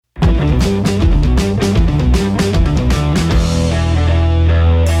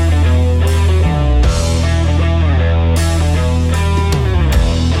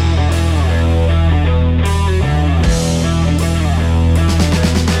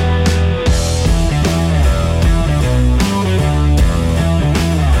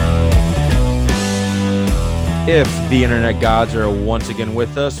The internet gods are once again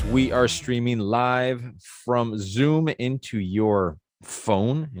with us. We are streaming live from Zoom into your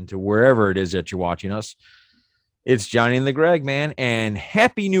phone, into wherever it is that you're watching us. It's Johnny and the Greg, man, and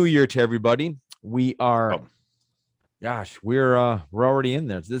Happy New Year to everybody. We are, we're already in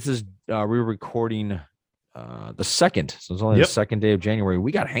there. This is we're recording the second, so it's only the second day of January.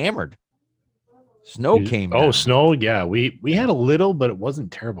 We got hammered. Snow came down. Snow, yeah. We had a little, but it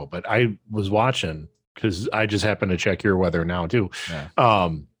wasn't terrible. But I was watching because I just happened to check your weather now too. Yeah.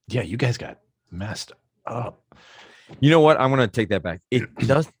 You guys got messed up. You know what? I'm gonna take that back. It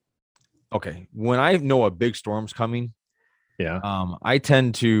does. Okay, when I know a big storm's coming, I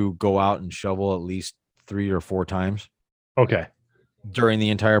tend to go out and shovel at least 3 or 4 times. Okay. During the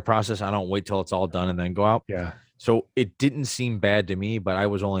entire process, I don't wait till it's all done and then go out. Yeah. So it didn't seem bad to me, but I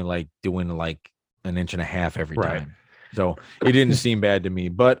was only like doing like 1.5 inches every time. So it didn't seem bad to me.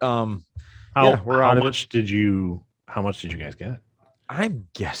 But how much did you guys get? I'm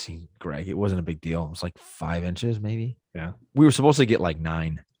guessing, Greg, it wasn't a big deal. It was like 5 inches, maybe. Yeah. We were supposed to get like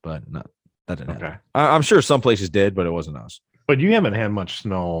 9, but that didn't happen. Okay. I'm sure some places did, but it wasn't us. But you haven't had much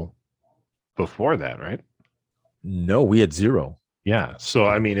snow before that, right? No, we had 0. Yeah. So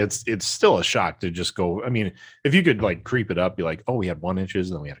I mean, it's still a shock to just go. I mean, if you could like creep it up, be like, oh, we had 1 inches,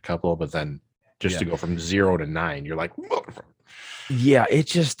 and then we had a couple, but then just to go from 0 to 9, you're like, whoa. Yeah, it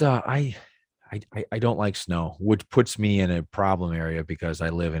just I don't like snow, which puts me in a problem area because I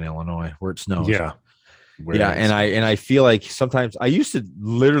live in Illinois where it snows. Yeah. And I feel like sometimes I used to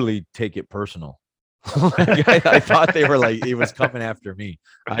literally take it personal. I thought they were like it was coming after me.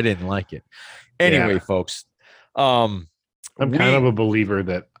 I didn't like it. Anyway, folks. I'm kind of a believer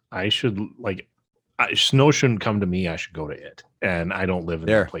that I should snow shouldn't come to me. I should go to it. And I don't live in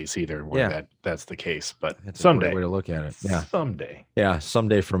that place either where that's the case. But that's someday. a good way to look at it. Yeah. Someday. Yeah,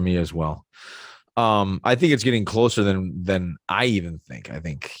 someday for me as well. I think it's getting closer than I even think. I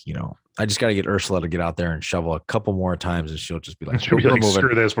think, I just got to get Ursula to get out there and shovel a couple more times and she'll just be like, we're moving.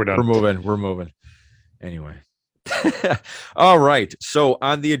 Screw this, we're done. We're moving. Anyway. All right. So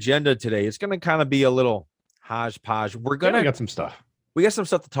on the agenda today, it's going to kind of be a little hodgepodge. We got some stuff. We got some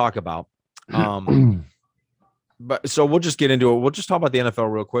stuff to talk about. But so we'll just get into it. We'll just talk about the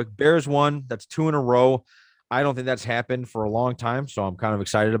NFL real quick. Bears won. That's 2 in a row. I don't think that's happened for a long time, so I'm kind of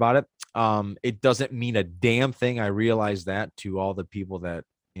excited about it. It doesn't mean a damn thing. I realize that to all the people that,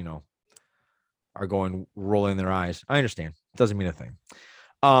 are rolling their eyes. I understand. It doesn't mean a thing.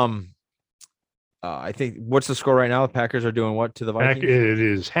 I think what's the score right now? The Packers are doing what to the Vikings? It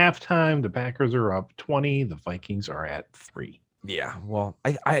is halftime. The Packers are up 20. The Vikings are at 3. Yeah, well,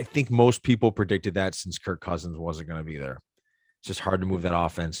 I think most people predicted that since Kirk Cousins wasn't going to be there. It's just hard to move that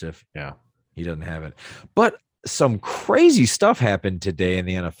offense if he doesn't have it. But some crazy stuff happened today in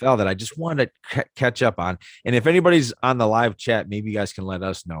the NFL that I just wanted to catch up on. And if anybody's on the live chat, maybe you guys can let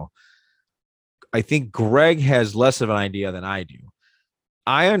us know. I think Greg has less of an idea than I do.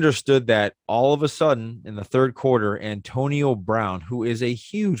 I understood that all of a sudden in the third quarter, Antonio Brown, who is a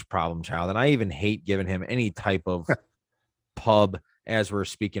huge problem child, and I even hate giving him any type of pub as we're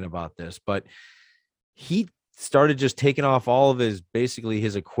speaking about this, but he started just taking off all of his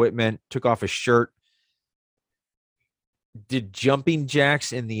equipment, took off his shirt, did jumping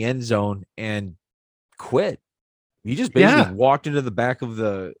jacks in the end zone and quit. He just basically walked into the back of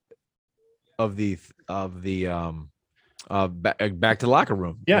the back to the locker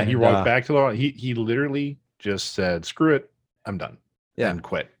room. Yeah, he walked back to the he literally just said, "Screw it, I'm done." And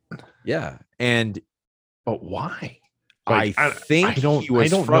quit. Yeah, but why? I think he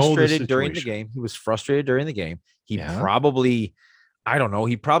was frustrated during the game. He was frustrated during the game. He probably, I don't know.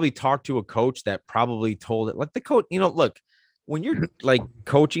 He probably talked to a coach that probably told it. Like the coach, look, when you're like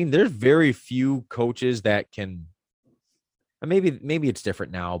coaching, there's very few coaches that can. Maybe it's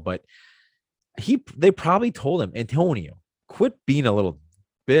different now, but they probably told him, Antonio, quit being a little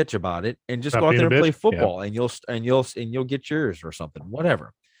bitch about it and just go out there and play football, and you'll get yours or something,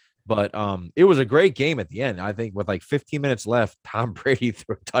 whatever. But it was a great game at the end. I think with like 15 minutes left, Tom Brady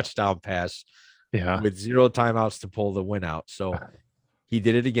threw a touchdown pass with 0 timeouts to pull the win out. So he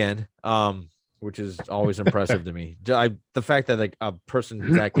did it again, which is always impressive to me. The fact that like a person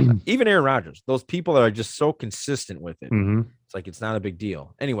exactly, even Aaron Rodgers, those people that are just so consistent with it, it's like it's not a big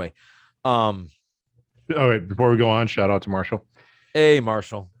deal. Anyway, all right, before we go on, shout out to Marshall. Hey,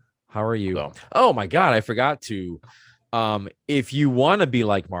 Marshall, how are you? Hello. Oh my God, I forgot to. If you want to be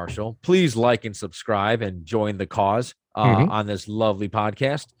like Marshall, please like and subscribe and join the cause on this lovely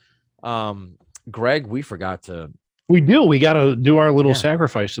podcast. Greg, we forgot to. We do. We got to do our little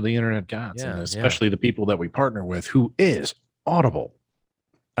sacrifice to the internet gods, and especially the people that we partner with, who is Audible.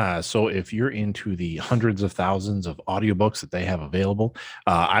 So if you're into the hundreds of thousands of audiobooks that they have available,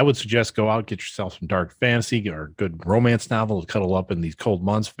 I would suggest go out, get yourself some dark fantasy or a good romance novel to cuddle up in these cold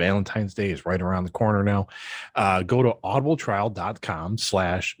months. Valentine's Day is right around the corner now. Go to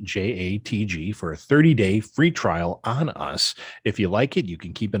audibletrial.com/JATG for a 30-day free trial on us. If you like it, you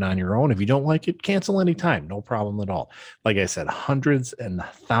can keep it on your own. If you don't like it, cancel anytime. No problem at all. Like I said, hundreds and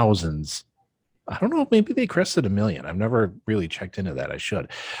thousands. I don't know. Maybe they crested 1 million. I've never really checked into that. I should.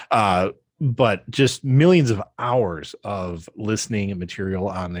 But just millions of hours of listening material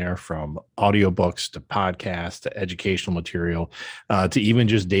on there, from audiobooks to podcasts to educational material to even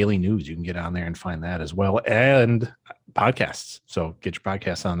just daily news. You can get on there and find that as well. And podcasts. So get your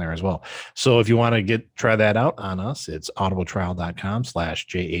podcasts on there as well. So if you want to try that out on us, it's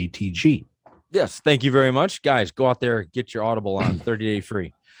audibletrial.com/JATG. Yes. Thank you very much, guys. Go out there, get your Audible on 30-day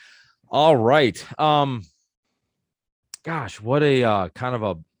free. All right. Gosh, what a kind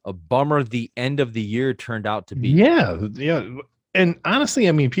of a bummer the end of the year turned out to be. Yeah. And honestly,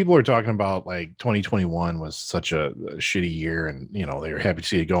 I mean, people are talking about like 2021 was such a shitty year, and they were happy to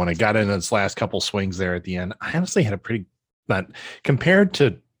see it go. And it got in its last couple swings there at the end. I honestly had a pretty, not compared to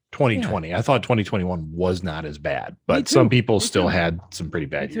 2020. Yeah. I thought 2021 was not as bad, but some people still had some pretty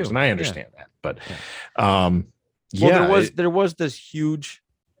bad years, and I understand that. But there was this huge.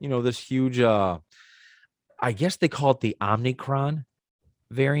 I guess they call it the Omicron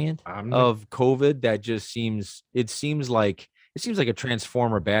variant of COVID that just seems like a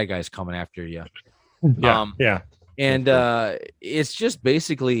Transformer bad guy's coming after you. Yeah. And it's just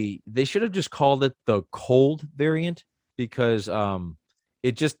basically, they should have just called it the cold variant, because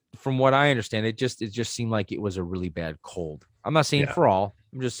it just, from what I understand, it just seemed like it was a really bad cold. I'm not saying for all.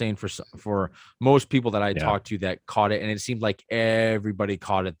 I'm just saying for most people that I talked to that caught it, and it seemed like everybody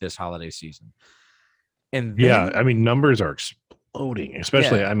caught it this holiday season. And then, I mean, numbers are exploding,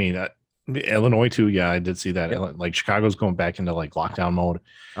 especially, I mean, Illinois too. Yeah, I did see that. Yep. Like Chicago's going back into like lockdown mode.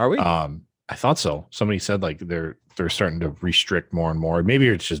 Are we? I thought so. Somebody said like they're starting to restrict more and more. Maybe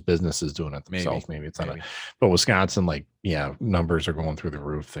it's just businesses doing it themselves. Maybe it's not. But Wisconsin, like, numbers are going through the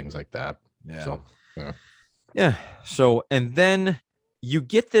roof. Things like that. Yeah. So, yeah. So, and then you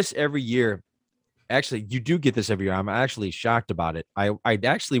get this every year. Actually, you do get this every year. I'm actually shocked about it. I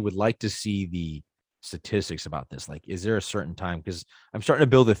actually would like to see the statistics about this. Like, is there a certain time? Because I'm starting to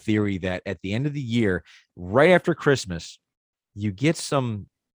build a theory that at the end of the year, right after Christmas, you get some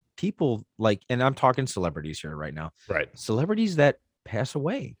people like, and I'm talking celebrities here right now, right? Celebrities that pass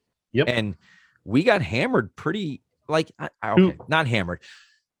away. Yep. And we got hammered pretty, like, okay, not hammered.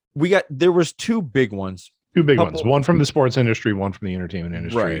 There was two big ones. One from the sports industry, one from the entertainment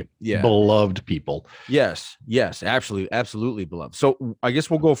industry. Right. Yeah. Beloved people. Yes. Absolutely beloved. So I guess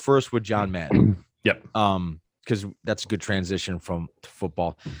we'll go first with John Madden. Yep. Because that's a good transition from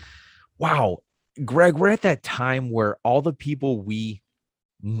football. Wow. Greg, we're at that time where all the people we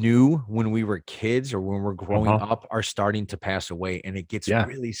knew when we were kids or when we're growing up are starting to pass away, and it gets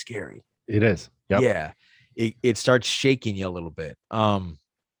really scary. It is. Yep. Yeah. It starts shaking you a little bit.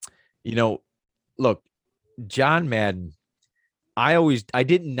 Look, John Madden, I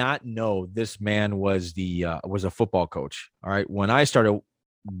did not know this man was a football coach. All right. When I started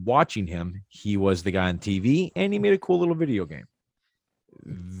watching him, he was the guy on TV, and he made a cool little video game.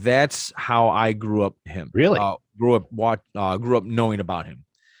 That's how I grew up him. Really? Grew up knowing about him.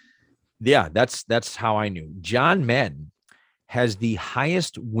 Yeah, that's how I knew. John Madden has the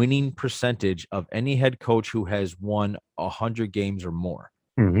highest winning percentage of any head coach who has won 100 games or more.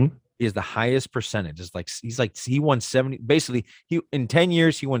 Mm-hmm. He has the highest percentage. He won 70. Basically, in 10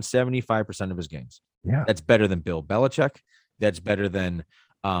 years he won 75% of his games. Yeah, that's better than Bill Belichick. That's better than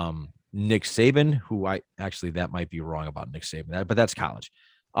Nick Saban, who that might be wrong about Nick Saban, but that's college.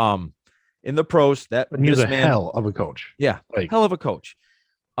 In the pros, he's a hell of a coach. Yeah, hell of a coach.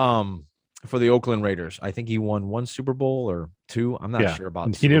 For the Oakland Raiders, I think he won 1 Super Bowl or 2. I'm not sure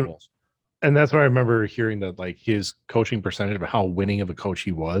about Super Bowls. And that's why I remember hearing that, like, his coaching percentage of how winning of a coach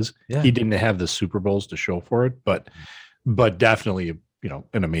he was. Yeah. He didn't have the Super Bowls to show for it, but definitely,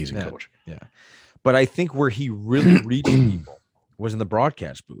 an amazing coach. Yeah. But I think where he really reached people was in the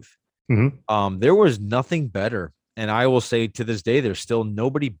broadcast booth. Mm-hmm. There was nothing better. And I will say to this day, there's still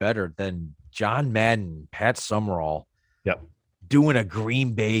nobody better than John Madden, Pat Summerall, doing a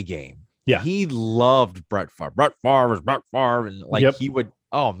Green Bay game. Yeah. He loved Brett Favre. Brett Favre is Brett Favre. And he would,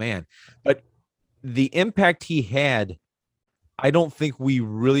 oh man. But the impact he had, I don't think we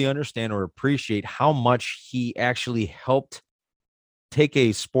really understand or appreciate how much he actually helped take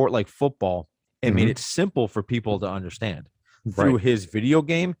a sport like football and made it simple for people to understand through his video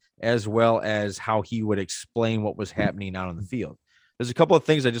game, as well as how he would explain what was happening out on the field. there's a couple of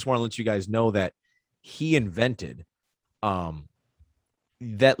things I just want to let you guys know that he invented.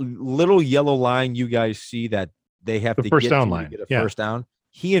 That little yellow line you guys see that they have to first get down to line. get a first down.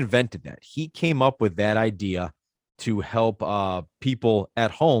 He invented that. He came up with that idea to help people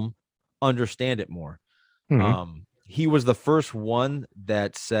at home understand it more. He was the first one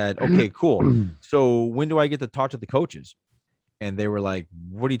that said, okay, cool. So when do I get to talk to the coaches? And they were like,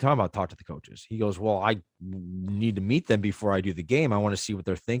 what are you talking about? Talk to the coaches. He goes, well, I need to meet them before I do the game. I want to see what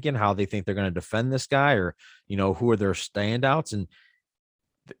they're thinking, how they think they're going to defend this guy, or, who are their standouts. And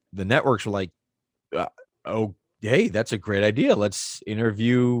the networks were like, oh, hey, that's a great idea. Let's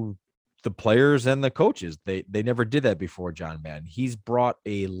interview the players and the coaches. They never did that before, John Madden. He brought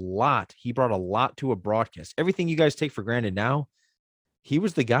a lot to a broadcast. Everything you guys take for granted now, he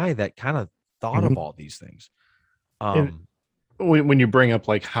was the guy that kind of thought of all these things. When you bring up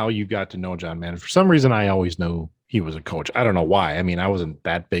like how you got to know John Madden, for some reason I always knew he was a coach. I don't know why. I mean, I wasn't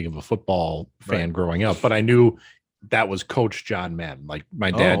that big of a football fan growing up, but I knew that was Coach John Madden. Like my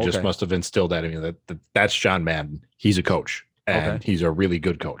dad just must have instilled that in me that's John Madden. He's a coach and he's a really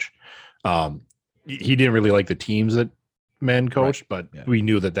good coach. He didn't really like the teams that Madden coached, but we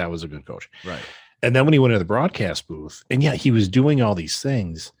knew that was a good coach. Right. And then when he went to the broadcast booth, and he was doing all these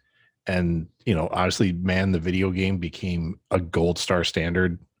things. And, obviously, the video game became a gold star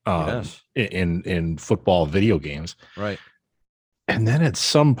standard in football video games. Right. And then at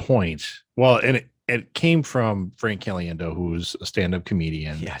some point, and it came from Frank Caliendo, who's a stand-up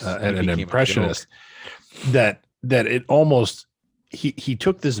comedian and an impressionist, that it almost, he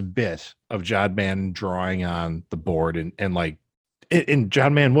took this bit of John Madden drawing on the board and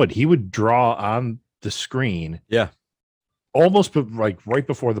John Madden he would draw on the screen. Yeah. Almost like right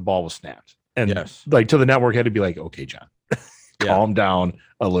before the ball was snapped. And like to the network had to be like, okay, John, calm down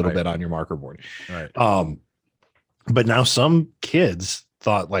a little bit on your marker board. Right. But now some kids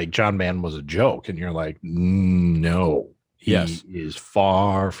thought like John Madden was a joke. And you're like, no, he is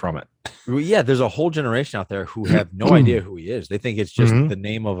far from it. Yeah. There's a whole generation out there who have no idea who he is. They think it's just the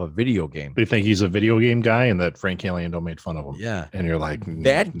name of a video game. They think he's a video game guy and that Frank Caliendo made fun of him. Yeah. And you're like,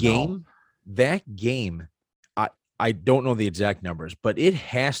 that game, I don't know the exact numbers, but it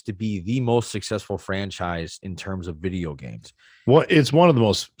has to be the most successful franchise in terms of video games. Well, it's one of the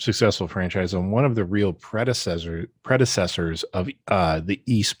most successful franchises and one of the real predecessors of the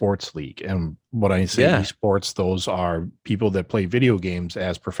esports league. And when I say esports, those are people that play video games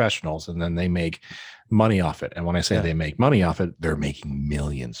as professionals and then they make money off it. And when I say they make money off it, they're making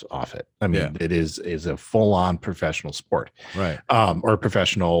millions off it. I mean, it is a full on professional sport, right? Or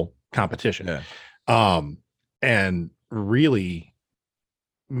professional competition. Yeah. And really,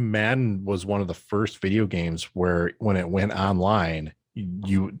 Madden was one of the first video games where when it went online,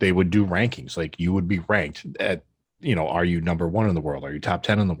 they would do rankings. Like you would be ranked at, are you number 1 in the world? Are you top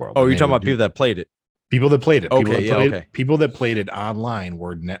 10 in the world? Oh, you're talking about people that played it. People that played it. Okay, people that played it online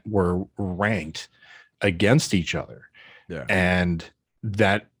were ranked against each other. Yeah. And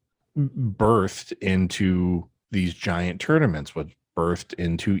that birthed into these giant tournaments, which birthed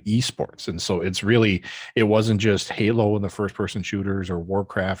into esports. And so it wasn't just Halo and the first person shooters or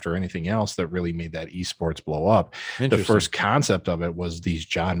Warcraft or anything else that really made that esports blow up. The first concept of it was these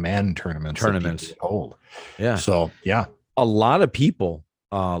John Madden tournaments hold. Yeah. So a lot of people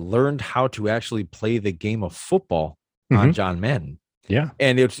learned how to actually play the game of football on John Madden. Yeah.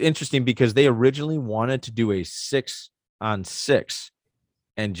 And it's interesting because they originally wanted to do a 6-on-6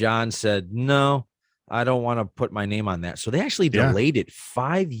 and John said, no, I don't want to put my name on that. So they actually delayed it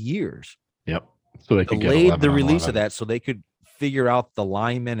 5 years. Yep. So they could delayed the release of that so they could figure out the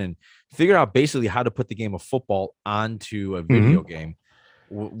linemen and figure out basically how to put the game of football onto a video game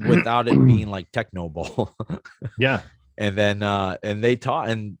without it being like Techno Bowl. Yeah. And then and they taught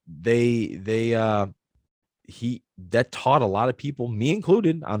and that taught a lot of people, me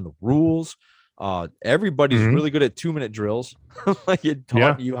included, on the rules. Everybody's really good at 2-minute drills. Like it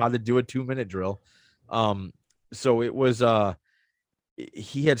taught you how to do a 2-minute drill. So it was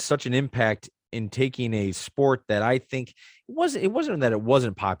he had such an impact in taking a sport that I think it wasn't that it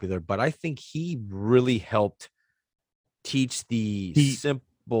wasn't popular, but I think he really helped teach the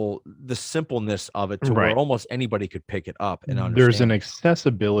simpleness of it to where almost anybody could pick it up and understand. There's an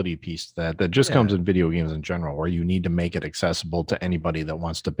accessibility piece to that just comes in video games in general, where you need to make it accessible to anybody that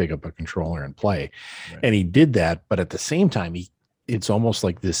wants to pick up a controller and play. Right. And he did that, but at the same time, it's almost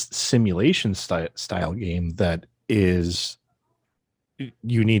like this simulation style game that is,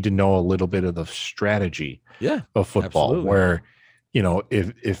 you need to know a little bit of the strategy of football, where,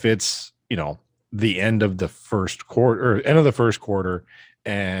 if it's, the end of the first quarter or end of the first quarter,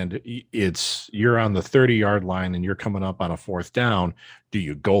 and you're on the 30-yard line and you're coming up on a fourth down. Do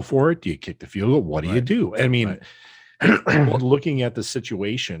you go for it? Do you kick the field goal? What do you do? I mean, looking at the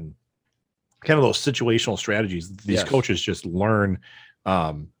situation, kind of those situational strategies these coaches just learn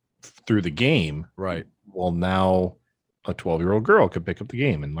through the game. Right. Well, now a 12-year-old girl could pick up the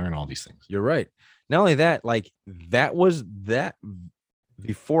game and learn all these things. You're right. Not only that, like that was that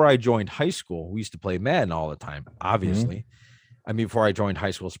before I joined high school, we used to play Madden all the time, obviously. Mm-hmm. I mean, before I joined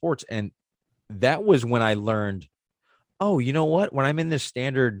high school sports. And that was when I learned, oh, you know what? When I'm in this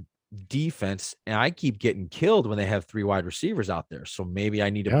standard defense and I keep getting killed when they have 3 wide receivers out there. So maybe I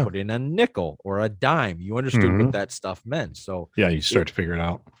need to put in a nickel or a dime. You understood what that stuff meant. So you start to figure it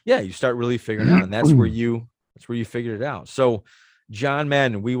out. Yeah, you start really figuring it out. And that's where you figured it out. So John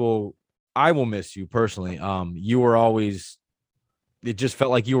Madden, I will miss you personally. You were always, it just felt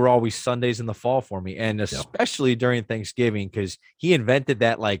like you were always Sundays in the fall for me. And especially during Thanksgiving, because he invented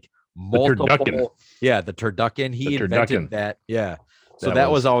that like multiple, the turducken. He invented that. Yeah. So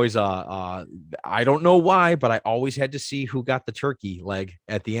that was always I don't know why, but I always had to see who got the turkey leg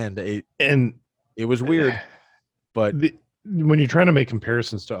at the end. It was weird. But when you're trying to make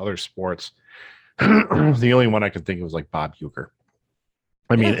comparisons to other sports, the only one I could think of was like Bob Uecker.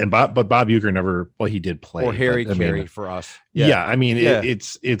 I mean, Bob Uecker never. Well, he did play. Or Harry Carey for us. Yeah, I mean,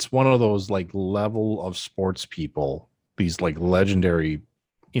 it's one of those like level of sports people. These like legendary,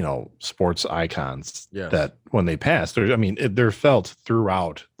 sports icons that when they pass, they're felt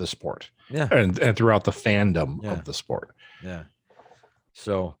throughout the sport. Yeah, and throughout the fandom of the sport. Yeah.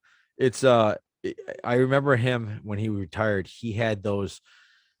 So it's I remember him when he retired. He had those.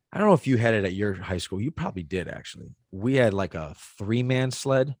 I don't know if you had it at your high school. You probably did, actually. We had like a 3-man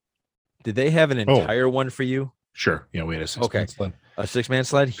sled. Did they have an entire one for you? Sure. Yeah, we had a 6-man sled. A 6-man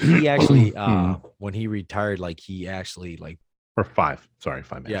sled. He actually, when he retired, or 5. Sorry,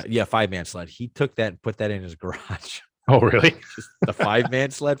 5-man. Yeah, 5-man sled. He took that and put that in his garage. Oh, really? Just the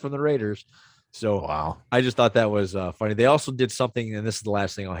 5-man sled from the Raiders. So wow. I just thought that was funny. They also did something, and this is the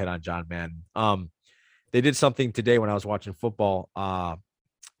last thing I'll hit on John Madden. They did something today when I was watching football.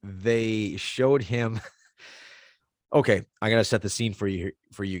 They showed him. Okay, I gotta set the scene for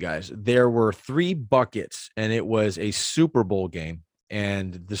you guys. There were 3 buckets, and it was a Super Bowl game.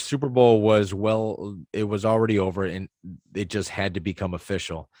 And the Super Bowl was it was already over, and it just had to become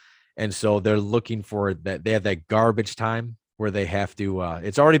official. And so they're looking for that. They have that garbage time where they have to.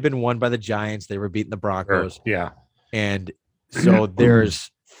 It's already been won by the Giants. They were beating the Broncos. Sure. Yeah, and so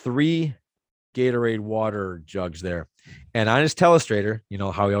there's 3 Gatorade water jugs there. And on his telestrator, you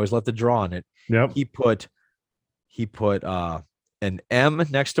know how he always left the draw on it. Yep. He put an M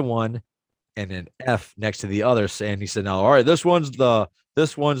next to one and an F next to the other. And he said, "Now, all right, this one's the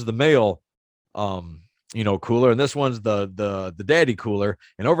male, cooler, and this one's the daddy cooler,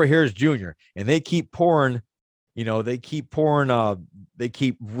 and over here is Junior." And they keep pouring. They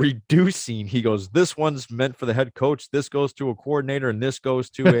keep reducing. He goes, "This one's meant for the head coach. This goes to a coordinator, and this goes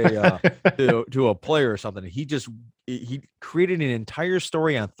to a to a player or something." He created an entire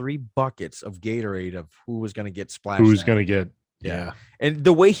story on 3 buckets of Gatorade of who was going to get splashed. Who's going to get? Yeah. And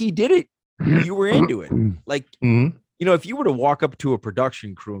the way he did it, you were into it. Like, if you were to walk up to a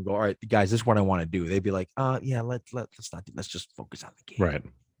production crew and go, "All right, guys, this is what I want to do," they'd be like, let's not do. Let's just focus on the game." Right.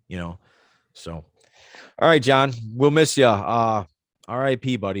 So. All right, John, we'll miss you.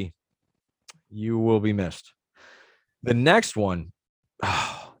 R.I.P., buddy. You will be missed. The next one,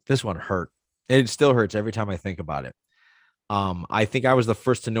 this one hurt. It still hurts every time I think about it. I think I was the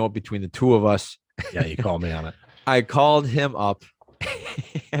first to know it between the 2 of us. Yeah, you called me on it. I called him up,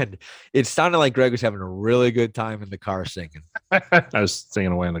 and it sounded like Greg was having a really good time in the car singing. I was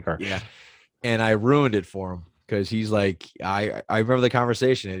singing away in the car. Yeah, and I ruined it for him. Because he's like, I remember the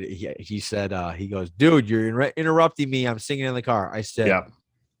conversation. He said, he goes, "Dude, you're interrupting me. I'm singing in the car." I said, "Yeah,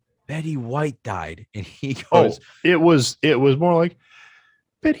 Betty White died." And he goes, it was more like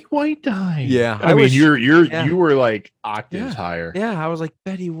Betty White died. Yeah. I mean, you were like octaves higher. Yeah. I was like,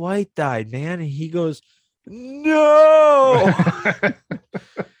 Betty White died, man. And he goes, "No."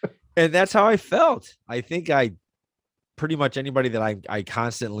 And that's how I felt. I think pretty much anybody that I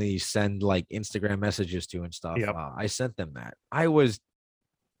constantly send like Instagram messages to and stuff. Yep. I sent them that. I was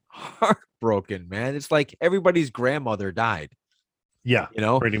heartbroken, man. It's like everybody's grandmother died. Yeah,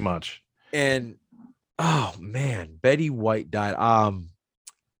 pretty much. And oh man, Betty White died.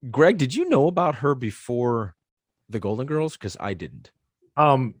 Greg, did you know about her before the Golden Girls? Because I didn't.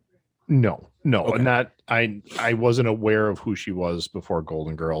 No, Okay. not I wasn't aware of who she was before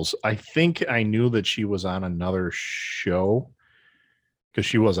Golden Girls. I think I knew that she was on another show because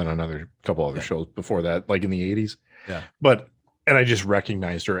she was on another couple other shows before that, like in the 80s. Yeah. And I just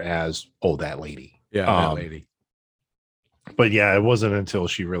recognized her as, that lady. Yeah, that lady. But yeah, it wasn't until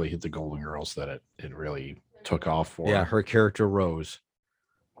she really hit the Golden Girls that it really took off for her. Yeah, her character Rose.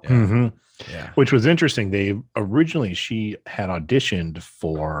 Yeah. Mm-hmm. Yeah. Which was interesting. She had auditioned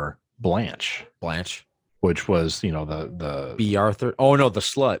for Blanche. Which was, the B. Arthur. Oh no, the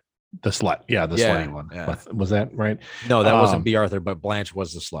slut. The slut. Yeah, the slutty one. Yeah. Was that right? No, that wasn't B. Arthur, but Blanche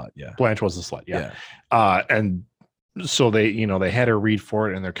was the slut. Yeah. Blanche was the slut. Yeah. And so they had her read for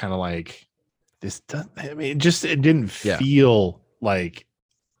it, and they're kind of like, this doesn't, it didn't feel like,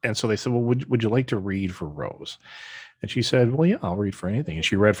 and so they said, well, would you like to read for Rose? And she said, well, yeah, I'll read for anything. And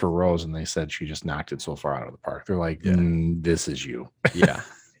she read for Rose, and they said she just knocked it so far out of the park. They're like, this is you. Yeah.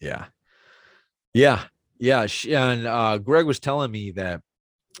 And Greg was telling me that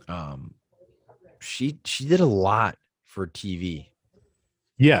she did a lot for TV.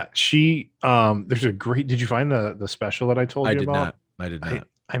 Yeah, there's a great, did you find the special that I told you about? I did not.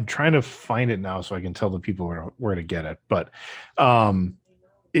 I'm trying to find it now so I can tell the people where to get it. But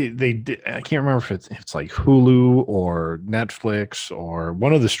they did, I can't remember if it's like Hulu or Netflix or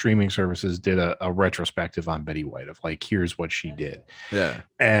one of the streaming services did a retrospective on Betty White of like, here's what she did. Yeah.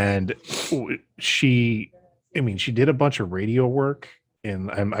 And she did a bunch of radio work, and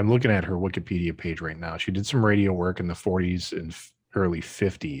I'm looking at her Wikipedia page right now. She did some radio work in the 40s and early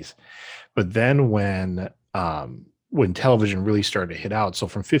 50s. But then when television really started to hit out, so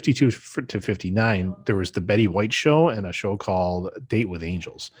from 52 to 59, there was the Betty White Show and a show called Date with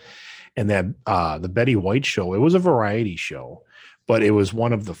Angels. And that the Betty White Show, it was a variety show, but it was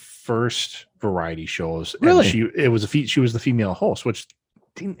one of the first variety shows. Really? And she was the female host, which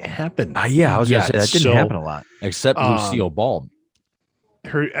didn't happen. Yeah, I was going to say that didn't happen a lot, except Lucille Ball.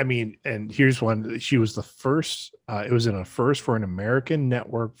 And here's one. She was the first. It was in a first for an American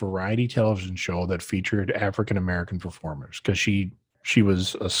network variety television show that featured African American performers, because she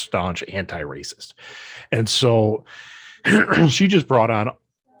was a staunch anti-racist, and so she just brought on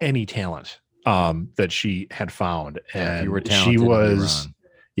any talent that she had found, and you were talented, she was.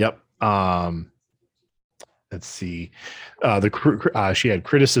 Yep. Let's see. She had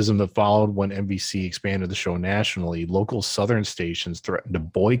criticism that followed when NBC expanded the show nationally. Local Southern stations threatened to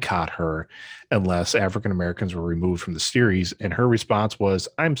boycott her unless African Americans were removed from the series. And her response was,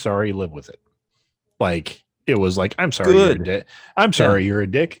 "I'm sorry, live with it." Like, it was like, "I'm sorry, you're a dick. I'm sorry, you're a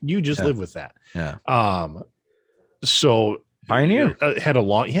dick. You just live with that." Yeah. So pioneer had a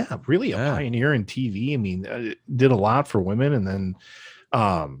long, really a pioneer in TV. I mean, did a lot for women, and then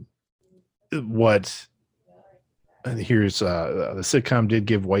here's the sitcom did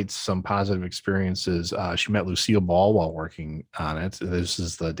give White some positive experiences. She met Lucille Ball while working on it. This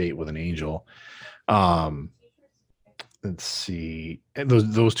is the Date with an Angel. Let's see. And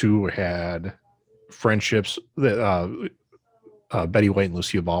those two had friendships that Betty White and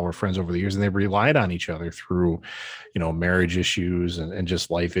Lucille Ball were friends over the years, and they relied on each other through, marriage issues and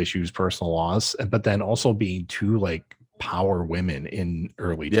just life issues, personal loss, but then also being two like power women in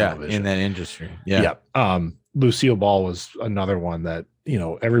early television in that industry. Lucille Ball was another one that,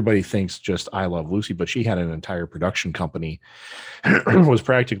 everybody thinks just I Love Lucy, but she had an entire production company, was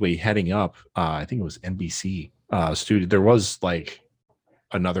practically heading up, I think it was NBC studio. There was like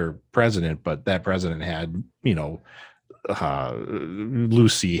another president, but that president had,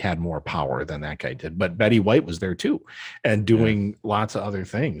 Lucy had more power than that guy did, but Betty White was there too and doing lots of other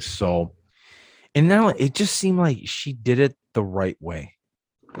things. So, and now it just seemed like she did it the right way.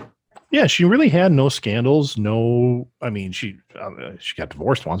 Yeah, she really had no scandals. No, I mean, she got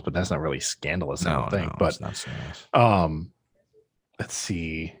divorced once, but that's not really scandalous, I don't think. But it's not serious. Let's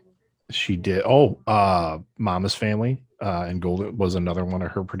see. She did. Mama's Family and Golden was another one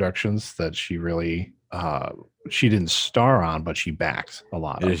of her productions that she really she didn't star on, but she backed a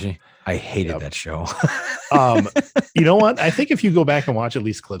lot. Did she? I hated that show. You know what? I think if you go back and watch at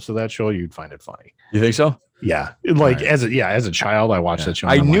least clips of that show, you'd find it funny. You think so? Yeah, like as a child, I watched that show.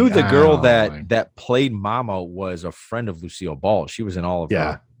 I knew the girl that played Mama was a friend of Lucille Ball. She was in all of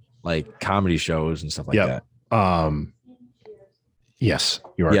her like comedy shows and stuff like that. Yes,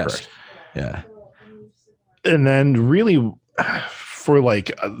 you are correct. Yeah, and then really for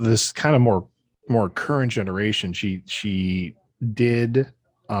like this kind of more current generation, she did.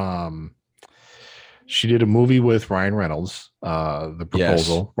 She did a movie with Ryan Reynolds, The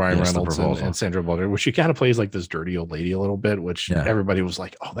Proposal, Ryan Reynolds and Sandra Bullock, where she kind of plays like this dirty old lady a little bit, which everybody was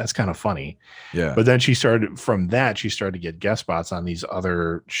like, oh, that's kind of funny. Yeah. But then she started to get guest spots on these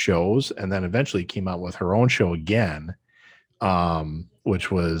other shows, and then eventually came out with her own show again,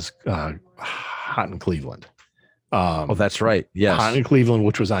 which was Hot in Cleveland, Oh, that's right. Yes. Hot in Cleveland,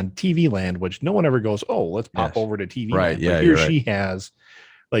 which was on TV Land, which no one ever goes, oh, let's pop over to TV right. Land. Yeah, but here she has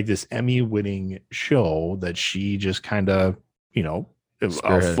like this Emmy-winning show that she just kind of, you know,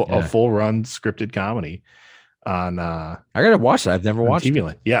 a full run scripted comedy on. I gotta watch that. I've never watched TV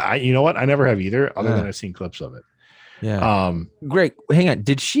Land. Yeah, you know what? I never have either, other than I've seen clips of it. Yeah. Great. Hang on.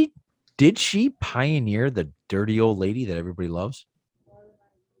 Did she pioneer the dirty old lady that everybody loves?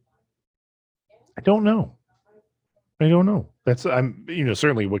 I don't know. That's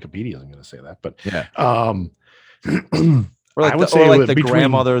certainly Wikipedia isn't going to say that, but yeah. Or like I would say the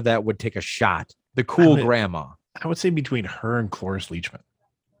grandmother that would take a shot. The cool grandma. I would say between her and Cloris Leachman.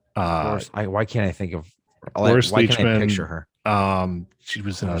 Why can't I think of Cloris why Leachman? Can't I picture her? She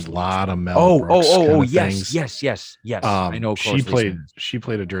was in a lot of Mel Brooks yes. I know. She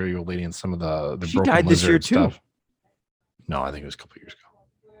played a dirty old lady in some of the. She died this year too. Stuff. No, I think it was a couple years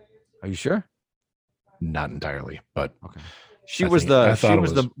ago. Are you sure? Not entirely, but okay. She was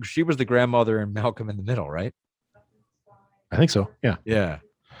the grandmother in Malcolm in the Middle, right? I think so. Yeah.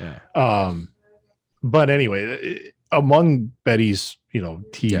 But anyway, among Betty's,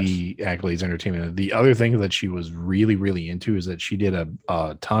 TV accolades, entertainment, the other thing that she was really, really into is that she did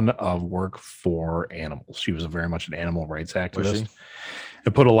a ton of work for animals. She was very much an animal rights activist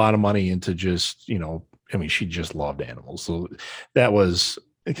and put a lot of money into just, she just loved animals. So that was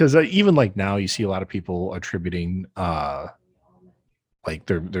because even like now you see a lot of people attributing, like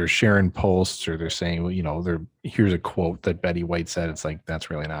they're sharing posts or they're saying, here's a quote that Betty White said. It's like, that's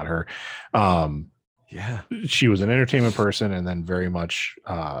really not her. She was an entertainment person, and then very much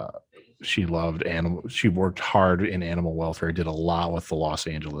she loved animal. She worked hard in animal welfare, did a lot with the Los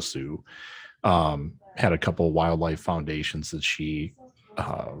Angeles Zoo, had a couple of wildlife foundations that she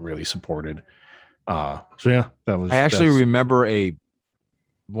really supported. That was. I actually remember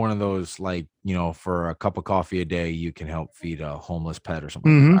one of those, like, for a cup of coffee a day, you can help feed a homeless pet or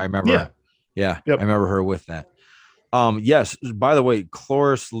something. Mm-hmm. I remember. Yeah. Yep. I remember her with that. Yes. By the way,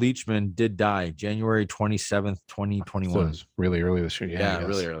 Cloris Leachman did die January 27th, 2021. So it was really early this year. Yeah,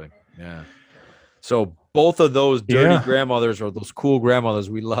 really early. Yeah. So both of those dirty grandmothers, or those cool grandmothers,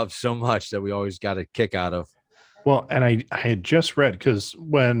 we love so much that we always got a kick out of. Well, and I had just read, because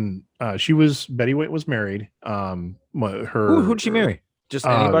when Betty White was married, who'd she marry? Just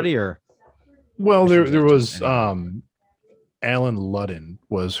anybody, or? Well, there was Alan Ludden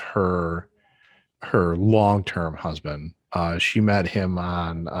was her long-term husband. She met him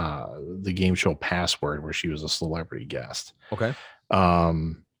on the game show Password, where she was a celebrity guest. Okay. A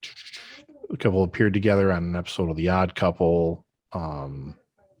couple appeared together on an episode of The Odd Couple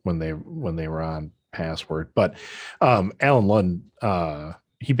when they were on Password. But Alan Ludden,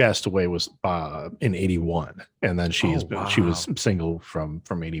 he passed away was in 81, and then she was single from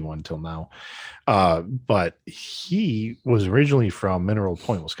 81 till now. But he was originally from Mineral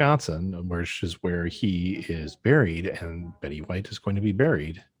Point, Wisconsin, which is where he is buried, and Betty White is going to be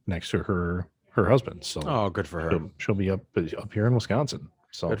buried next to her husband. So good for her. She'll be up here in Wisconsin.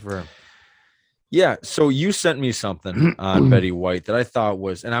 So good for her. Yeah, so you sent me something on Betty White that I thought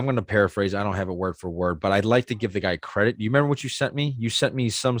was, and I'm going to paraphrase, I don't have it word for word, but I'd like to give the guy credit. You remember what you sent me? You sent me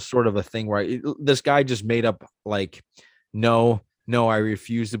some sort of a thing where this guy just made up, like, no, I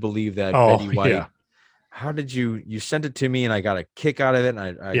refuse to believe that Betty White. Yeah. How did you sent it to me, and I got a kick out of it, and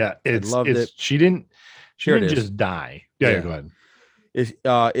I loved it. She didn't just die. Yeah, go ahead.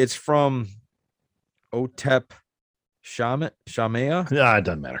 It's from Otep Shamea. Yeah, it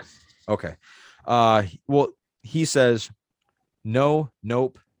doesn't matter. Okay. Well, he says,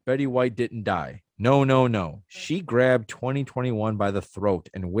 nope, Betty White didn't die. No. She grabbed 2021 by the throat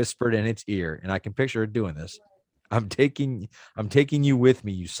and whispered in its ear, and I can picture her doing this. I'm taking you with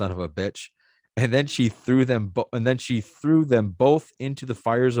me, you son of a bitch. And then she threw them both into the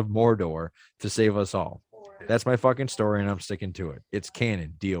fires of Mordor to save us all. That's my fucking story, and I'm sticking to it. It's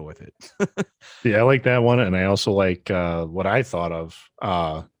canon. Deal with it. Yeah, I like that one, and I also like what I thought of.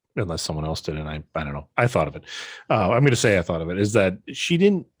 Unless someone else did, and I don't know. I thought of it. I'm going to say I thought of it is that she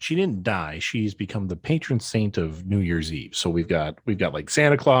didn't die. She's become the patron saint of New Year's Eve. So we've got like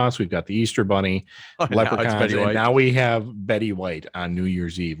Santa Claus, we've got the Easter Bunny, leprechauns, and now we have Betty White on New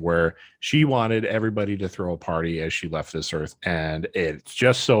Year's Eve, where she wanted everybody to throw a party as she left this earth, and it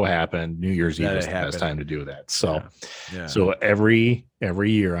just so happened New Year's Eve is the best time to do that. So, so every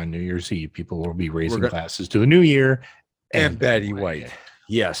year on New Year's Eve, people will be raising glasses to the new year and Betty White.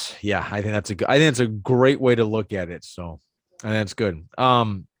 Yes. Yeah. I think that's a great way to look at it. So, and that's good.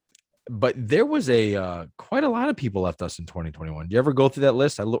 But there was quite a lot of people left us in 2021. Do you ever go through that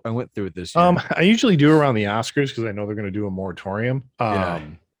list? I went through it this year. I usually do around the Oscars, because I know they're going to do a moratorium.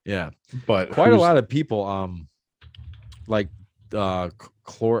 Yeah. But quite a lot of people. like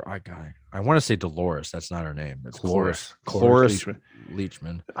Chlor. I want to say Dolores. That's not her name. It's Cloris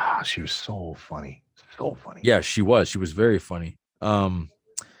Leachman. Ah, she was so funny. So funny. Yeah, she was. She was very funny.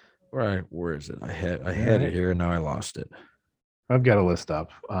 Where is it? I had it here and now I lost it. I've got a list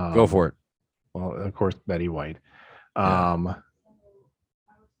up. Go for it. Well, of course, Betty White. I'm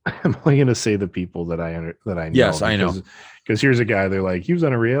only going to say the people that I know. Yes, I know. Because here's a guy. They're like, he was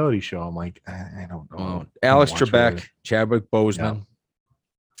on a reality show. I'm like, I don't know. Alex Trebek, Chadwick Boseman.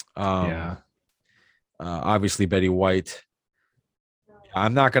 Yeah. Obviously Betty White.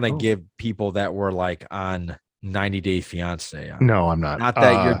 I'm not going to give people that were like on 90 Day Fiance. No, I'm not. Not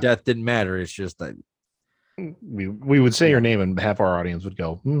that your death didn't matter. It's just that we would say your name and half our audience would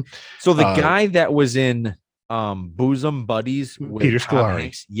go. So the guy that was in Bosom Buddies with Peter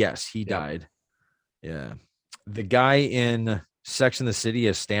Scolari. Yes, he died. Yeah. The guy in Sex and the City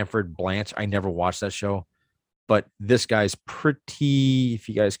is Stanford Blanche. I never watched that show, but this guy's pretty. If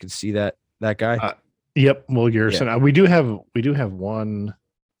you guys can see that guy. Yep, Will Garrison. Yeah. We do have one.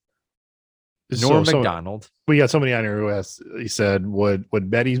 Norm Macdonald. We got somebody on here who he said, would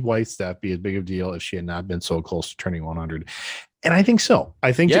Betty's White's death be a big a deal if she had not been so close to turning 100? And I think so.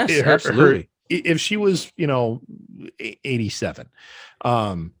 I think yes, absolutely. If she was, 87,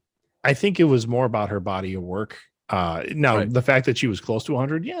 I think it was more about her body of work. The fact that she was close to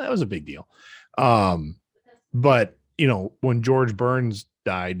 100, that was a big deal. But when George Burns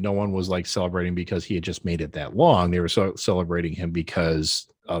died, no one was like celebrating because he had just made it that long. They were celebrating him because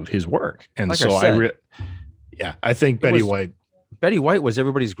of his work. And like so I think Betty White was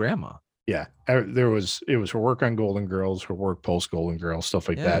everybody's grandma. Yeah. It was her work on Golden Girls, her work post Golden Girls, stuff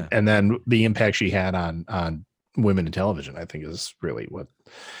like that. And then the impact she had on women in television, I think is really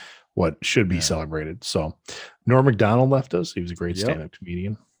what should be celebrated. So Norm Macdonald left us. He was a great stand-up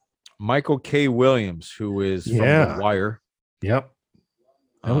comedian. Michael K. Williams, who is from The Wire. Yep.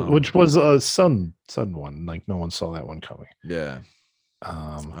 Which was a Sun one. Like no one saw that one coming. Yeah.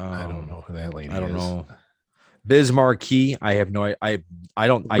 I don't know who that lady is. I don't know. Biz Marquee. I have no. I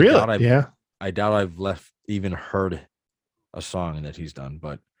don't. I really? I doubt I've even heard a song that he's done.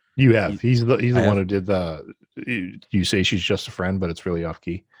 But you have. He's the one who did the. You say she's just a friend, but it's really off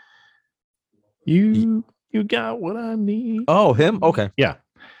key. You got what I need. Oh, him. Okay. Yeah.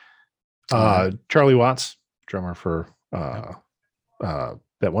 Charlie Watts, drummer for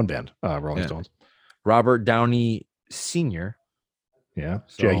that one band, Rolling Stones. Robert Downey Sr. Yeah.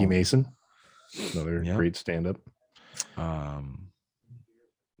 Jackie Mason, another great stand-up.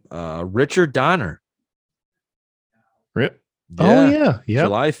 Richard Donner. Rip. Oh yeah.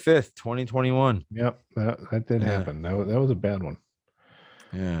 July 5th, 2021. Yep. That did happen. That was a bad one.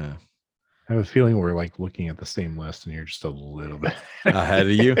 Yeah. I have a feeling we're like looking at the same list and you're just a little bit ahead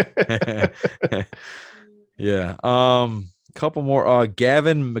of you. Yeah. Couple more.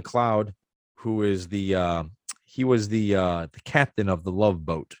 Gavin McLeod, who is he was the captain of the Love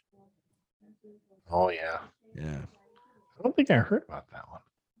Boat. Oh yeah. Yeah. I don't think I heard about that one.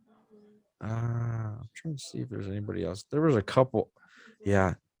 I'm trying to see if there's anybody else. There was a couple.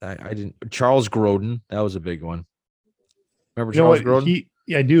 Yeah. I didn't. Charles Grodin. That was a big one. Remember Charles Grodin?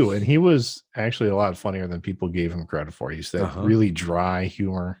 Yeah, I do. And he was actually a lot funnier than people gave him credit for. He's that really dry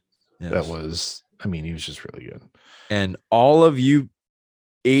humor. Yes. That was, he was just really good. And all of you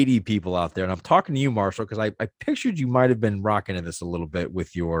 80 people out there, and I'm talking to you, Marshall, because I pictured you might have been rocking in this a little bit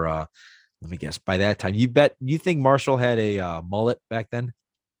with your, let me guess, by that time, you think Marshall had a mullet back then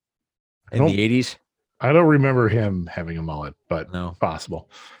in the 80s? I don't remember him having a mullet, but no, possible.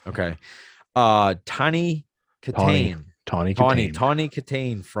 Okay. Tawny Katane. Tawny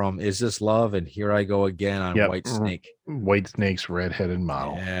Katane from Is This Love and Here I Go Again on White Snake. White Snake's redheaded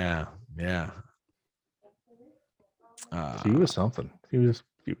model. Yeah. She was something. He was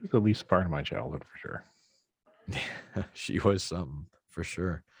at least part of my childhood for sure. She was something for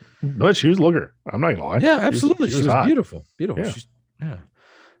sure. But she was a looker. I'm not gonna lie. Yeah, absolutely. She was beautiful. Yeah.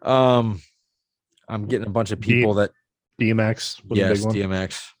 I'm getting a bunch of people that DMX was a big one.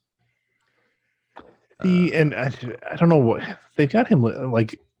 DMX. And I don't know what they've got him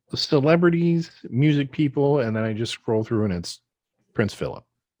like celebrities, music people, and then I just scroll through and it's Prince Philip.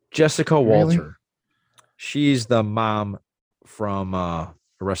 Jessica Walter. Really? She's the mom from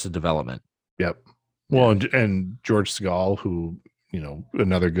Arrested Development. Yep. Well, and George Segal, who,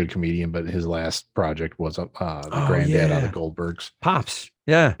 another good comedian, but his last project was the granddad out of Goldbergs. Pops.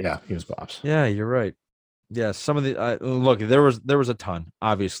 Yeah. Yeah, he was Pops. Yeah, you're right. Yeah, some of the look, there was a ton,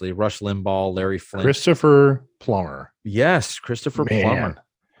 obviously. Rush Limbaugh, Larry Flint. Christopher Plummer. Yes, Christopher Plummer.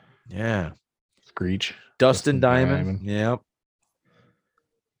 Yeah. Screech. Dustin Diamond. Yep.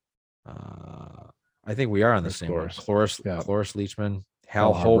 I think we are on the same one. Cloris Leachman,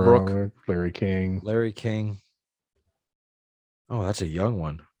 Hal Holbrook, Larry King. Oh, that's a young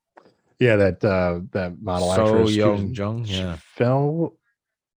one. Yeah, that model actress. Jung. Yeah. Fell.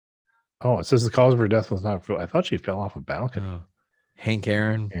 Oh, it says the cause of her death was not. I thought she fell off a balcony. Hank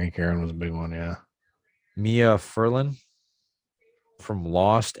Aaron. Hank Aaron was a big one. Yeah. Mia Furlan from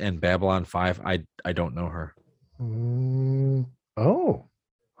Lost and Babylon 5. I don't know her. Oh.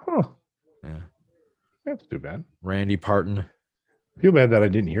 Huh. Yeah. That's too bad. Randy Parton. I feel bad that I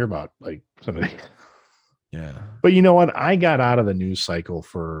didn't hear about like somebody. Yeah. But you know what? I got out of the news cycle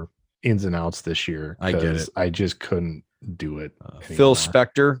for ins and outs this year. I get it. I just couldn't do it. Phil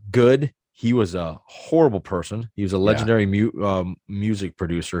Spector, good. He was a horrible person. He was a legendary music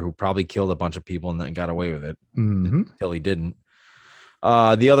producer who probably killed a bunch of people and then got away with it until he didn't.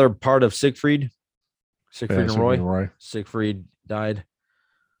 The other part of Siegfried and Roy. Siegfried died.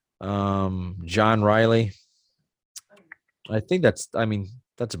 John Riley. I think that's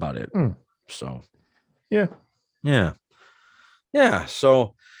about it. So, yeah.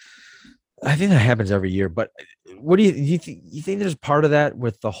 So I think that happens every year, but what do you think there's part of that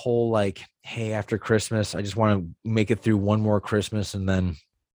with the whole, like, hey, after Christmas, I just want to make it through one more Christmas and then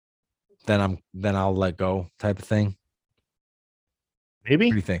I'll let go type of thing. Maybe.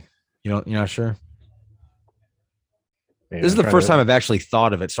 What do you think? You're not sure? Maybe. This is the first time I've actually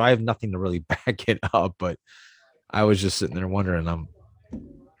thought of it, so I have nothing to really back it up, but I was just sitting there wondering,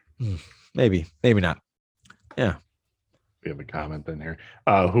 maybe not. Yeah. We have a comment in here.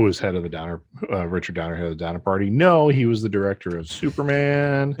 Who was head of the Donner? Richard Donner, head of the Donner Party? No, he was the director of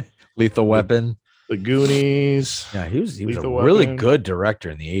Superman, Lethal Weapon, The Goonies. Yeah, he was a really good director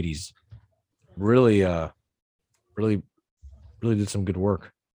in the 80s. Really did some good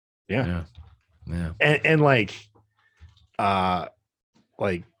work. Yeah. And like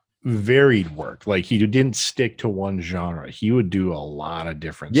varied work. Like he didn't stick to one genre. He would do a lot of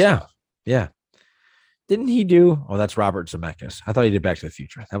different stuff. Yeah. Didn't he do? Oh, that's Robert Zemeckis. I thought he did Back to the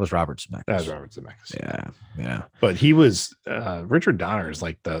Future. That was Robert Zemeckis. That was Robert Zemeckis. Yeah. But he was Richard Donner is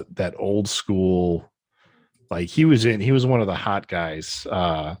like that old school. Like he was one of the hot guys,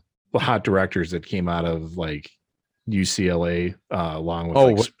 the hot directors that came out of like UCLA, along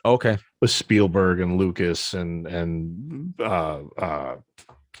with with Spielberg and Lucas and the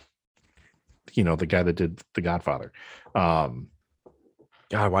guy that did The Godfather.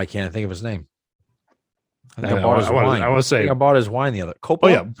 God, why can't I think of his name? I want to say I bought his wine the other. Coppola. Oh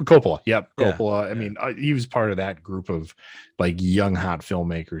yeah, Coppola. Yep, Coppola. Yeah. I mean, he was part of that group of like young hot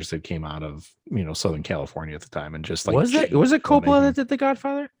filmmakers that came out of Southern California at the time, and just like was it Coppola that did The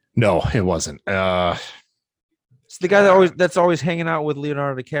Godfather? No, it wasn't. It's the guy that's always hanging out with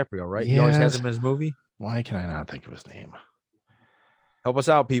Leonardo DiCaprio, right? Yes. He always has him in his movie. Why can I not think of his name? Help us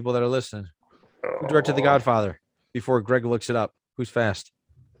out, people that are listening. Who directed The Godfather? Before Greg looks it up, who's fast?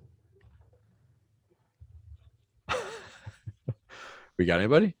 We got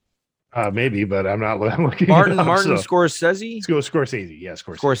anybody? Maybe, but I'm not looking. Martin Scorsese. Scorsese. Yes,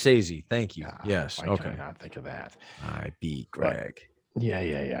 Scorsese. Thank you. Yes. Why can I not think of that? I beat Greg.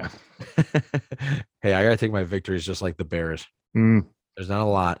 Yeah. Hey, I gotta take my victories just like the Bears. There's not a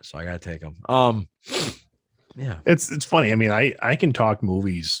lot, so I gotta take them. Yeah, it's funny. I mean, I can talk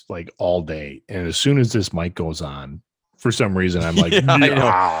movies like all day, and as soon as this mic goes on, for some reason, I'm like, dude,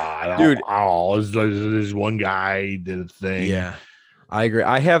 there's one guy did a thing. Yeah, I agree.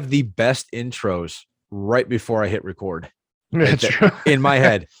 I have the best intros right before I hit record. That's true. In my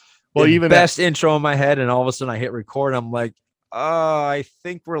head. Well, even best intro in my head, and all of a sudden I hit record. I'm like, I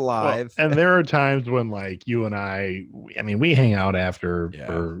think we're live. Well, and there are times when like you and I mean, we hang out after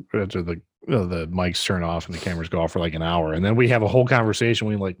the mics turn off and the cameras go off for like an hour, and then we have a whole conversation.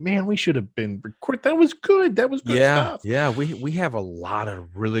 We're like, man, we should have been recorded. That was good. That was good stuff. Yeah, we have a lot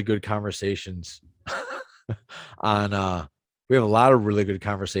of really good conversations on we have a lot of really good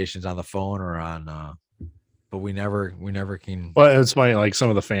conversations on the phone or on but we never can. Well, it's funny, like some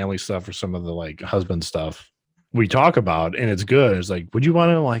of the family stuff or some of the like husband stuff we talk about, and it's good. It's like, would you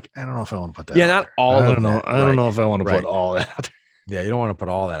want to I don't know if I want to put that. Yeah, not all of them. I don't know if I want to put all that out there. Yeah, you don't want to put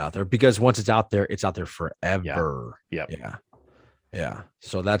all that out there because once it's out there forever. Yeah.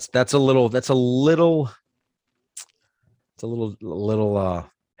 So that's a little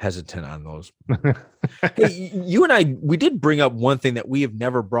hesitant on those. Hey, you and I, we did bring up one thing that we have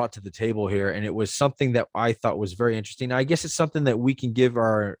never brought to the table here, and it was something that I thought was very interesting. I guess it's something that we can give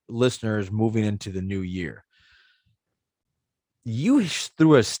our listeners moving into the new year. You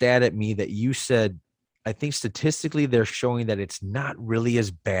threw a stat at me that you said, I think statistically they're showing that it's not really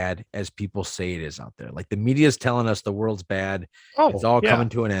as bad as people say it is out there. Like the media is telling us the world's bad. It's all coming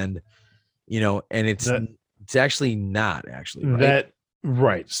to an end. and it's actually not actually right? That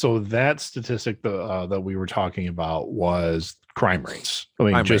right. So that statistic that we were talking about was crime rates. I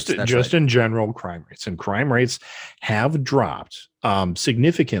mean, just right. In general, crime rates, and crime rates have dropped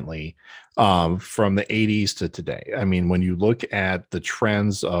significantly from the 80s to today. I mean, when you look at the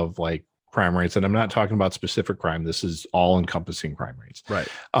trends of like crime rates, and I'm not talking about specific crime, this is all encompassing crime rates. Right.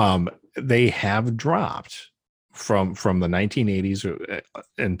 They have dropped from the 1980s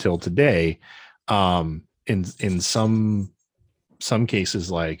until today. In some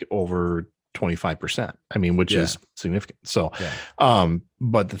cases, like over 25%. I mean, which is significant. So,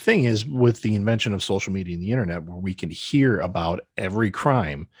 but the thing is, with the invention of social media and the internet, where we can hear about every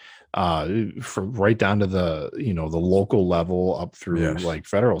crime, from right down to the the local level up through like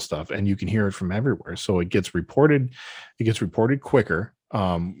federal stuff, and you can hear it from everywhere. So it gets reported quicker,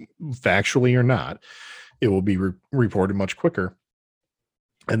 factually or not. It will be reported much quicker,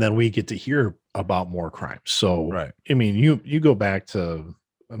 and then we get to hear about more crimes. So, I mean, you go back to,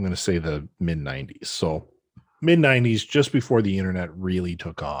 I'm going to say the mid 90s. So mid 90s, just before the internet really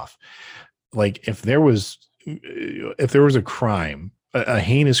took off. Like if there was a crime, a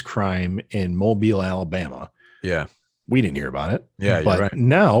heinous crime in Mobile, Alabama. Yeah. We didn't hear about it. Yeah. But you're right.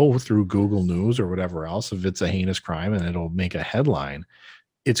 now through Google News or whatever else, if it's a heinous crime and it'll make a headline,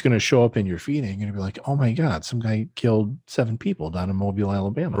 it's going to show up in your feed and you're going to be like, oh my God, some guy killed 7 people down in Mobile,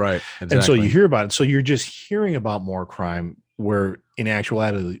 Alabama. Right. Exactly. And so you hear about it. So you're just hearing about more crime where in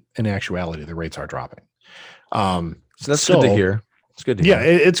actuality, the rates are dropping. So that's good to hear. It's good to hear. Yeah,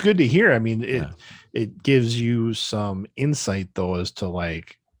 it's good to hear. I mean, it gives you some insight though, as to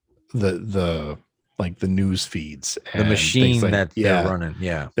like the news feeds, and the machine like, that they're running.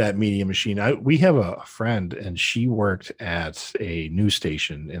 Yeah. That media machine. We have a friend and she worked at a news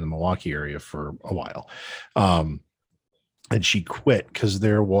station in the Milwaukee area for a while. And she quit because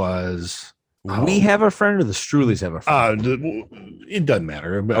there was, we have a friend, or the Struleys have a friend? It doesn't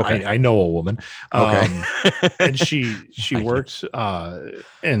matter, but okay. I know a woman. Okay. And she worked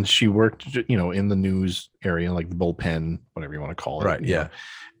and she worked, in the news area, like the bullpen, whatever you want to call it. Right. Yeah.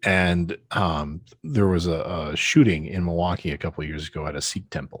 And there was a shooting in Milwaukee a couple of years ago at a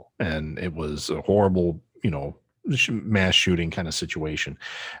Sikh temple, and it was a horrible, mass shooting kind of situation.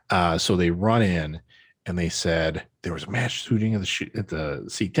 So they run in and they said there was a mass shooting at the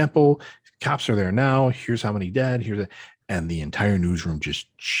Sikh temple. Cops are there now. Here's how many dead. And the entire newsroom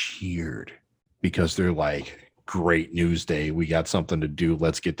just cheered because they're like, great news day. We got something to do.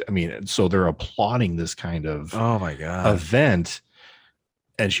 Let's get. So they're applauding this kind of oh my God event.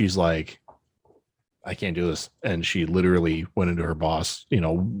 And she's like, I can't do this. And she literally went into her boss,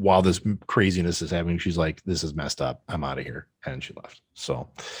 while this craziness is happening. She's like, this is messed up. I'm out of here. And she left. So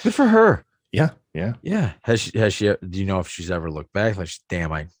good for her. Yeah. Has she, do you know if she's ever looked back? Like,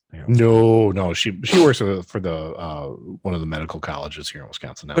 damn, No. She works for the one of the medical colleges here in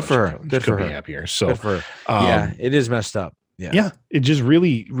Wisconsin now. Good for her. Good for her. Be happier. So good for her. Yeah, it is messed up. Yeah. It just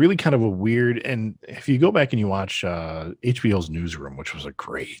really, really kind of a weird. And if you go back and you watch HBO's Newsroom, which was a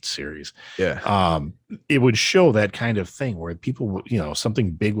great series, it would show that kind of thing where people,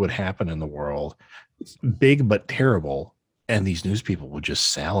 something big would happen in the world, big but terrible, and these news people would just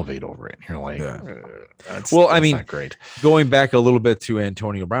salivate over it. And you're like, that's not great. Going back a little bit to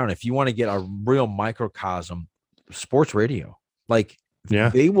Antonio Brown, if you want to get a real microcosm, sports radio, like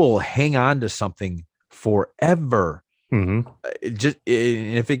they will hang on to something forever. Mm-hmm.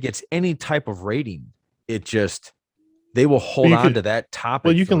 If it gets any type of rating, they will hold on to that topic.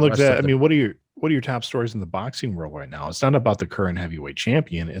 Well, you can look at. What are your top stories in the boxing world right now? It's not about the current heavyweight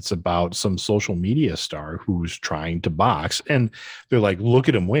champion. It's about some social media star who's trying to box, and they're like, "Look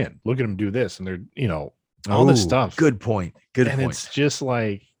at him win! Look at him do this!" And they're all this stuff. Good point. And it's just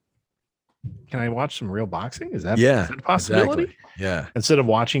like, can I watch some real boxing? Is that a possibility? Exactly. Yeah. Instead of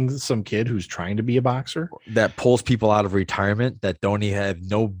watching some kid who's trying to be a boxer that pulls people out of retirement that don't even have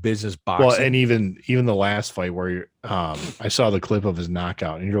no business boxing. Well, and even the last fight where I saw the clip of his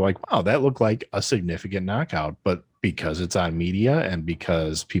knockout, and you're like, wow, that looked like a significant knockout. But because it's on media and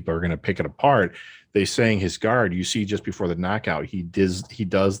because people are going to pick it apart, they sang his guard. You see, just before the knockout, he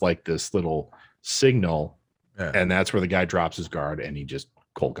does like this little signal, and that's where the guy drops his guard and he just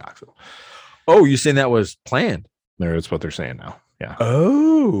cold cocks him. Oh, you saying that was planned? That's what they're saying now. Yeah.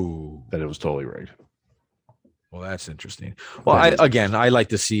 Oh, that it was totally rigged. Well, that's interesting. Well, I like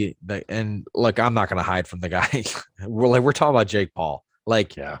to see that, and look, I'm not going to hide from the guy. we're talking about Jake Paul.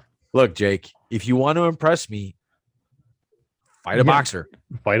 Like, look, Jake, if you want to impress me, fight a boxer.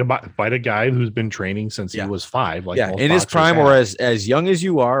 Fight a guy who's been training since he was 5. Like, in his prime, or as young as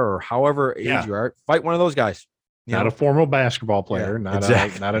you are, or however age you are. Fight one of those guys. Not a formal basketball player, not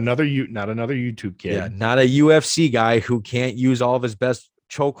another YouTube kid. Yeah, not a UFC guy who can't use all of his best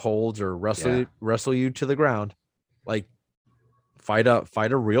chokeholds or wrestle you to the ground. Like fight a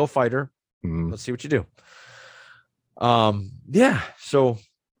real fighter. Let's see what you do. So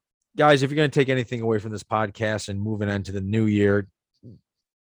guys, if you're going to take anything away from this podcast and moving into the new year,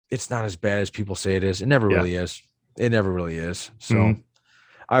 it's not as bad as people say it is. It never really is. It never really is. So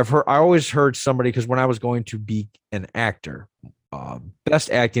I always heard somebody, because when I was going to be an actor,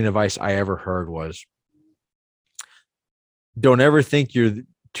 best acting advice I ever heard was, don't ever think you're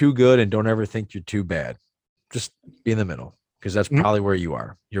too good and don't ever think you're too bad. Just be in the middle, because that's probably where you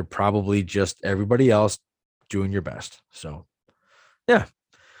are. You're probably just everybody else doing your best. So, yeah.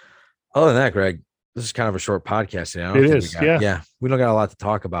 Other than that, Greg, this is kind of a short podcast today. We don't got a lot to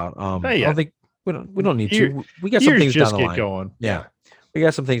talk about. I don't think we don't need to. We got some things down the line. Going. Yeah. We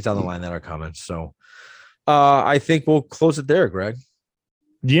got some things down the line that are coming. So I think we'll close it there, Greg.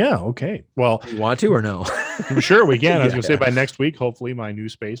 Yeah. Okay. Well, you want to or no? Sure, we can. I was going to say by next week, hopefully my new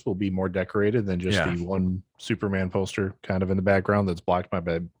space will be more decorated than just the one Superman poster kind of in the background that's blocked by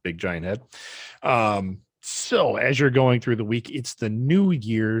my big giant head. So as you're going through the week, it's the new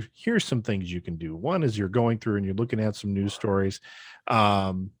year. Here's some things you can do. One is you're going through and you're looking at some news stories.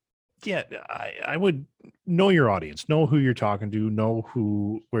 I would know your audience, know who you're talking to, know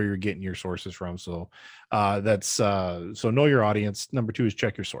where you're getting your sources from. So so know your audience. Number 2 is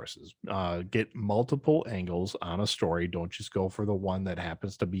check your sources. Get multiple angles on a story. Don't just go for the one that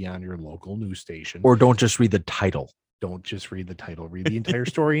happens to be on your local news station. Or don't just read the title. Don't just read the title, read the entire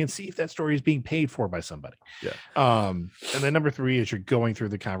story and see if that story is being paid for by somebody. Yeah. And then number 3 is you're going through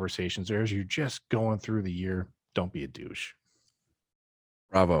the conversations. As you're just going through the year, don't be a douche.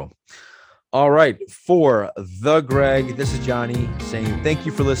 Bravo. All right. For the Greg, this is Johnny saying thank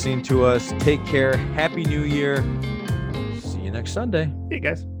you for listening to us. Take care. Happy New Year. See you next Sunday. Hey,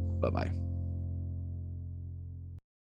 guys. Bye-bye.